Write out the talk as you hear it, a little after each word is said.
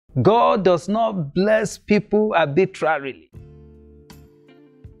God does not bless people arbitrarily.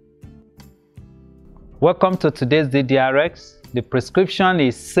 Welcome to today's DDRx. The prescription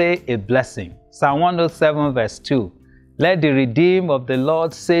is say a blessing. Psalm 107 verse 2. Let the redeemed of the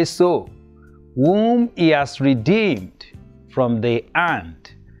Lord say so, whom he has redeemed from the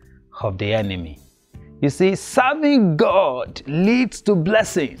hand of the enemy. You see, serving God leads to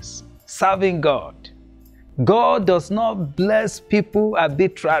blessings. Serving God. God does not bless people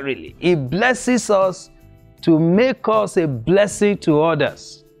arbitrarily. He blesses us to make us a blessing to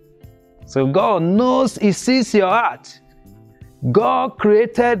others. So God knows, He sees your heart. God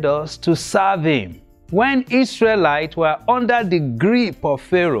created us to serve Him. When Israelites were under the grip of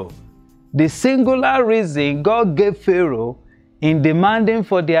Pharaoh, the singular reason God gave Pharaoh in demanding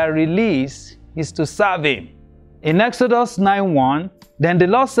for their release is to serve Him. In Exodus 9:1, then the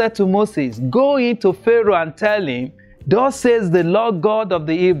Lord said to Moses, "Go into Pharaoh and tell him, thus says the Lord God of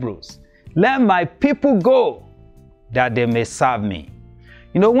the Hebrews, let my people go, that they may serve me."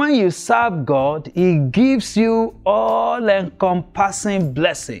 You know, when you serve God, He gives you all-encompassing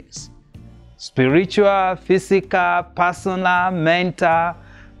blessings. Spiritual, physical, personal, mental,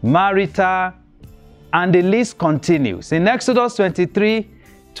 marital, and the list continues. In Exodus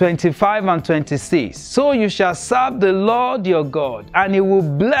 23:25 and 26, so you shall serve the Lord your God, and He will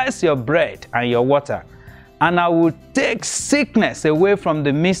bless your bread and your water, and I will take sickness away from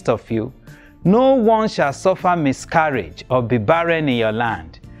the midst of you. No one shall suffer miscarriage or be barren in your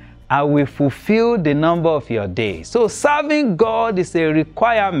land. I will fulfill the number of your days. So serving God is a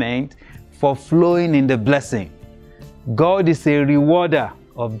requirement for flowing in the blessing. God is a rewarder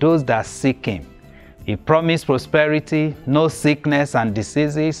of those that seek Him. He promised prosperity, no sickness and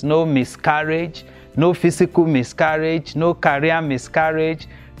diseases, no miscarriage, no physical miscarriage, no career miscarriage,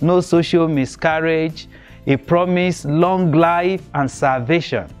 no social miscarriage. He promised long life and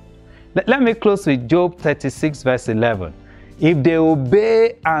salvation. Let me close with Job 36 verse 11. If they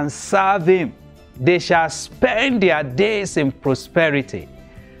obey and serve Him, they shall spend their days in prosperity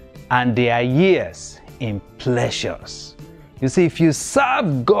and their years in pleasures. You see, if you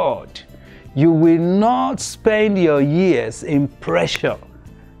serve God, you will not spend your years in pressure,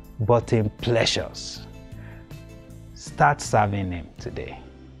 but in pleasures. Start serving Him today.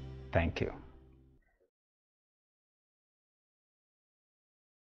 Thank you.